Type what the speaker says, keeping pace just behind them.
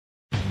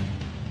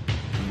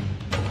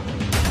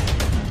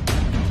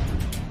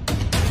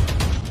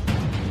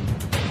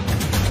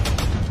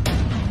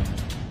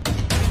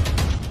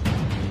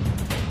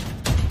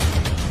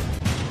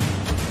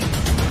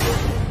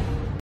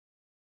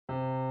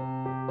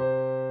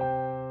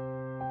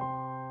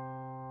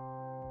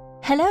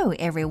Hello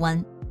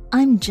everyone,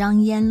 I'm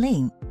Zhang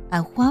Yanling,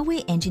 a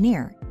Huawei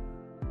engineer.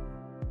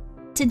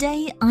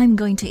 Today I'm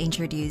going to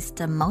introduce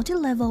the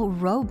multi-level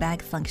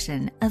rollback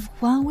function of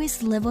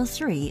Huawei's Level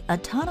 3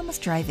 autonomous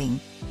driving.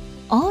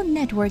 All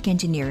network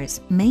engineers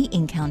may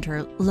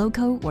encounter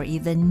local or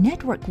even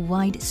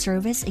network-wide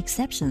service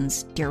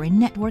exceptions during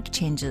network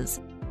changes.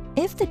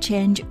 If the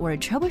change or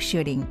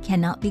troubleshooting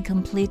cannot be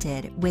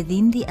completed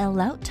within the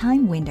allowed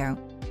time window,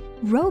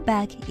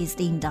 rollback is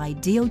the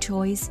ideal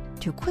choice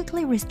to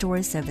quickly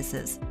restore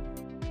services.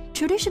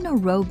 Traditional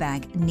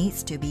rollback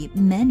needs to be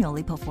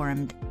manually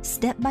performed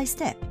step by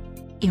step,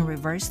 in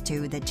reverse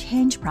to the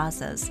change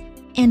process,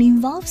 and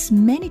involves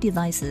many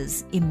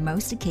devices in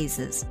most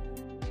cases.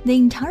 The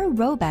entire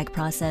rollback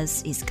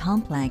process is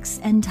complex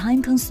and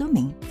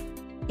time-consuming.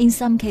 In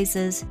some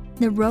cases,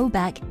 the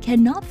rollback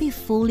cannot be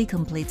fully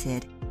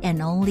completed,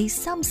 and only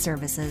some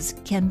services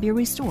can be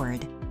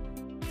restored.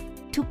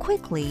 To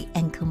quickly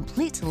and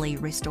completely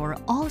restore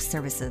all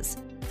services,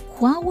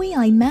 Huawei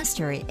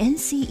iMaster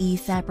NCE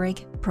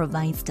Fabric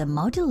provides the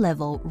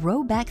multi-level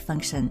rollback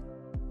function,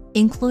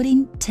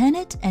 including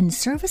tenant and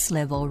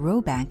service-level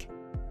rollback.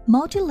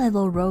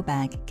 Multi-level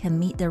rollback can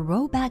meet the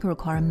rollback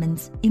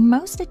requirements in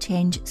most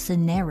change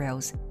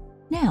scenarios.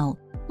 Now,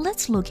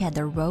 let's look at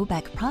the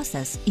rollback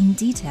process in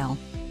detail.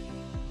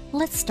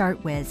 Let's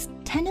start with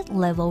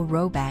tenant-level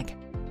rollback.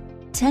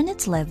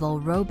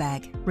 Tenant-level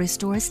rollback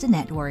restores the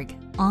network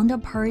on a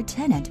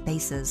per-tenant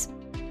basis.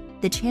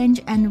 The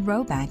change and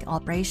rollback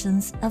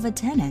operations of a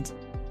tenant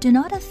do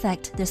not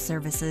affect the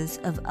services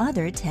of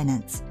other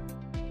tenants.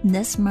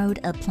 This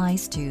mode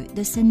applies to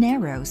the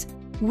scenarios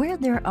where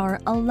there are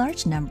a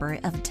large number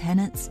of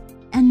tenants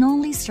and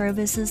only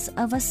services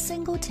of a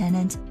single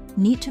tenant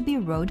need to be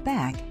rolled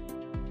back.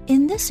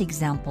 In this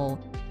example,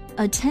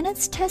 a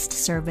tenant's test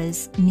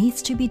service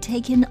needs to be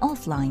taken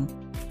offline.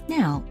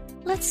 Now,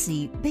 let's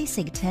see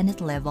basic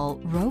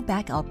tenant-level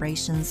rollback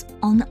operations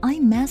on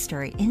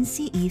iMaster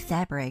NCE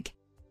Fabric.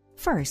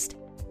 First,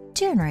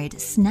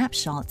 generate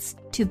snapshots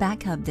to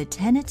back up the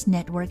tenant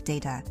network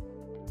data.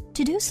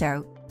 To do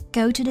so,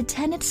 go to the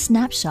tenant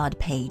snapshot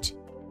page,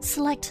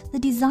 select the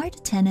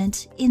desired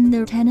tenant in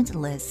the tenant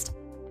list,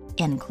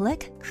 and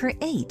click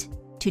Create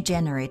to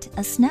generate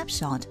a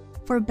snapshot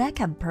for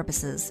backup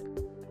purposes.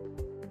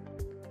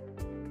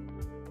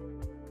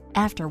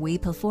 After we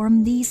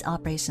perform these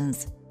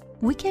operations,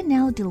 we can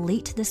now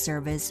delete the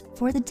service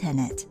for the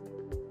tenant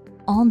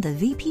on the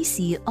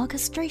VPC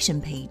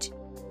orchestration page.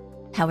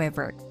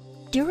 However,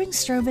 during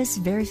service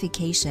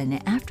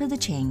verification after the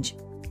change,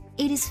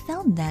 it is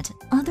found that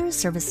other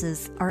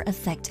services are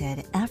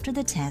affected after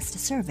the test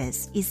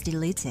service is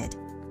deleted.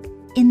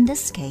 In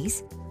this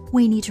case,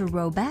 we need to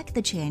roll back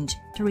the change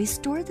to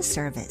restore the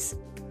service.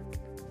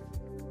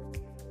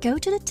 Go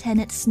to the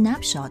tenant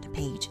snapshot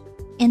page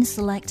and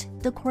select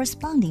the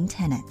corresponding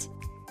tenant.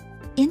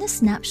 In the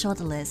snapshot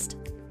list,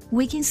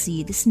 we can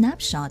see the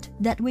snapshot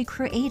that we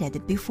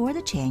created before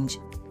the change.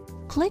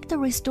 Click the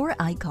Restore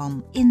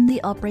icon in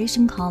the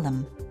Operation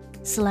column,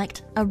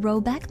 select a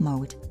rollback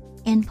mode,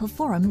 and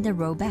perform the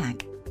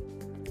rollback.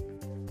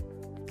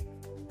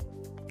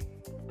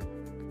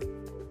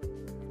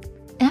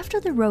 After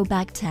the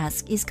rollback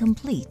task is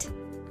complete,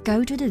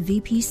 go to the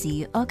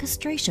VPC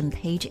orchestration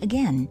page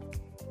again.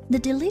 The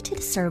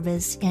deleted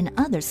service and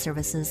other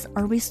services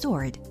are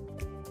restored.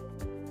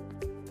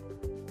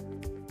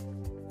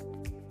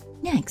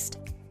 Next,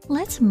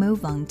 let's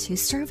move on to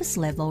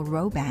service-level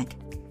rollback.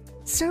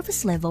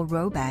 Service-level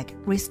rollback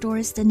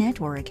restores the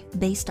network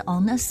based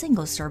on a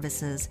single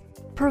services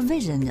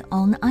provisioned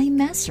on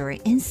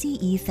iMaster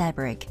NCE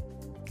Fabric.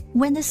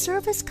 When the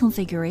service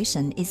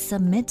configuration is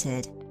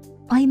submitted,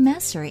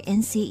 iMaster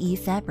NCE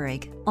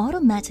Fabric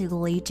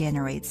automatically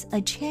generates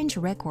a change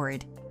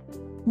record.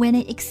 When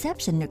an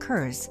exception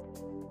occurs,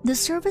 the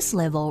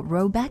service-level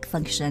rollback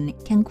function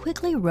can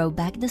quickly roll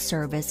back the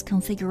service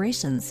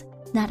configurations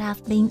that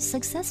have been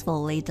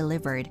successfully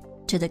delivered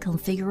to the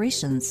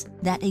configurations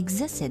that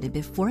existed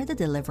before the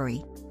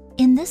delivery.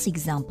 In this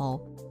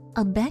example,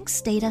 a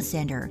bank's data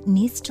center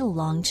needs to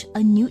launch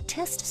a new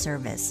test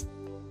service.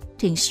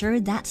 To ensure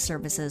that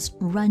services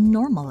run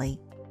normally,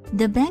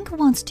 the bank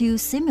wants to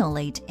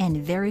simulate and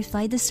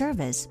verify the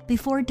service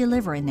before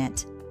delivering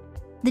it.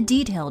 The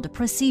detailed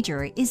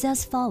procedure is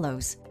as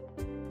follows.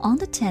 On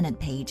the tenant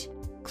page,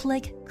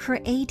 click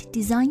Create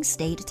Design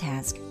State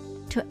Task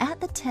to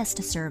add the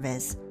test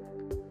service.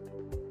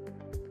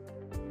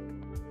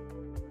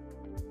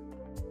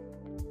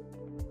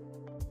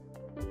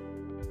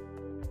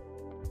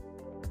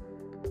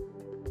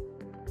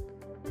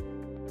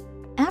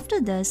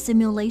 After the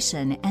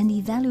simulation and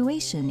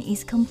evaluation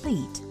is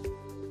complete,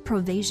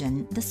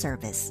 provision the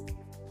service.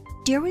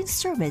 During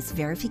service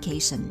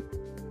verification,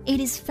 it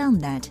is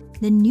found that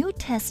the new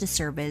test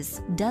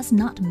service does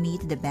not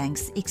meet the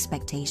bank's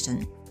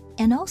expectation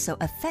and also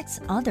affects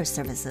other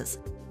services.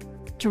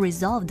 To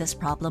resolve this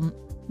problem,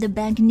 the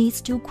bank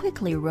needs to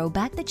quickly roll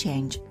back the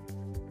change.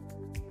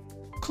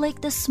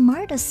 Click the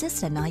Smart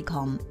Assistant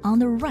icon on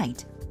the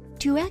right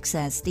to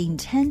access the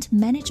Intent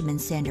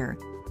Management Center.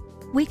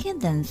 We can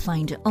then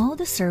find all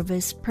the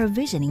service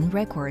provisioning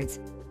records.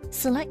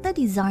 Select the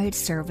desired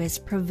service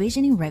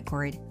provisioning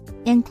record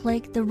and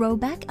click the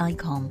rollback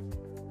icon.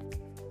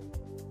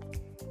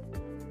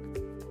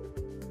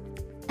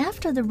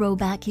 After the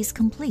rollback is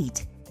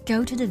complete,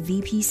 go to the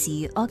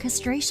VPC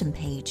orchestration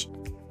page.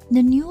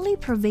 The newly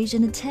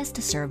provisioned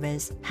test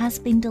service has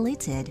been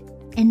deleted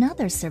and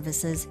other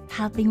services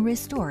have been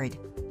restored.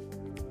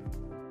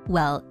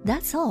 Well,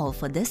 that's all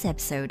for this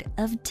episode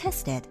of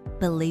Test It,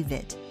 Believe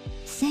It.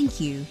 Thank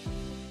you.